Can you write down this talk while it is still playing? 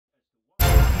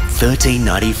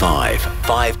1395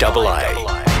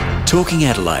 5AA. Talking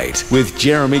Adelaide with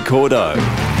Jeremy Cordo.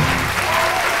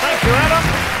 Thank you, Adam.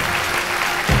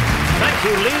 Thank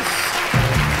you, Liz.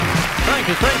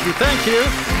 Thank you.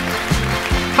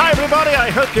 Hi, everybody. I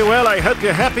hope you're well. I hope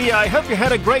you're happy. I hope you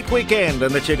had a great weekend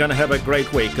and that you're going to have a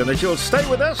great week and that you'll stay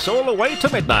with us all the way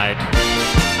to midnight.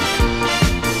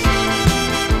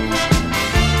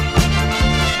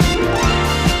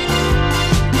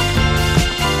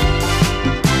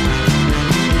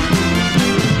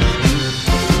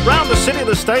 Round the city,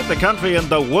 the state, the country, and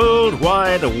the world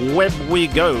wide web we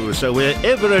go. So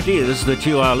wherever it is that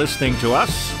you are listening to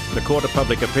us, the Court of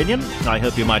Public Opinion, I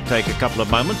hope you might take a couple of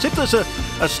moments. If there's a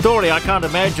story, I can't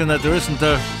imagine that there isn't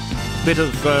a bit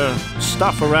of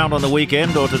stuff around on the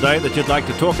weekend or today that you'd like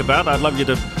to talk about. I'd love you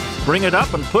to bring it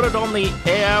up and put it on the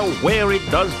air where it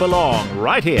does belong,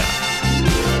 right here.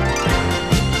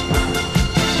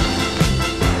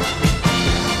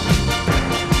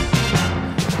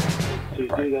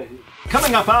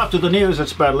 Coming up after the news,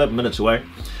 it's about 11 minutes away,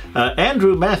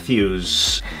 Andrew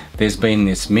Matthews. There's been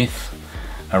this myth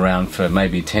around for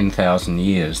maybe 10,000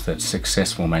 years that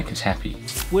success will make us happy.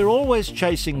 We're always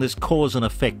chasing this cause and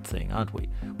effect thing, aren't we?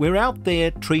 We're out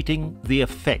there treating the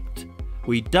effect.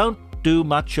 We don't do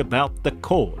much about the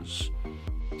cause.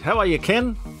 How are you,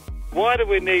 Ken? Why do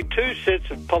we need two sets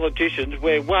of politicians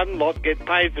where one lot get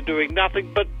paid for doing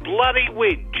nothing but bloody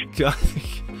whinge?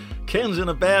 Ken's in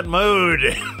a bad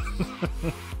mood.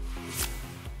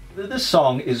 This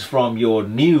song is from your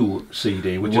new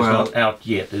CD, which is not out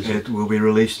yet, is it? It will be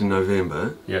released in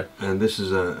November. Yeah. And this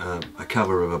is a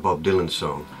cover of a Bob Dylan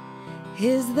song.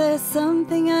 Is there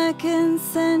something I can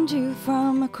send you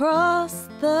from across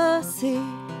the sea?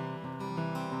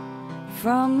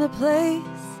 From the place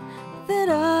that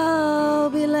I'll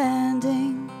be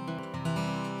landing?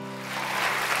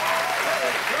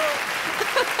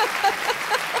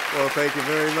 Well, thank you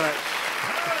very much.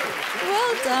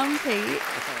 Well done, Pete.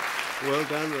 Well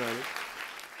done, Ronnie.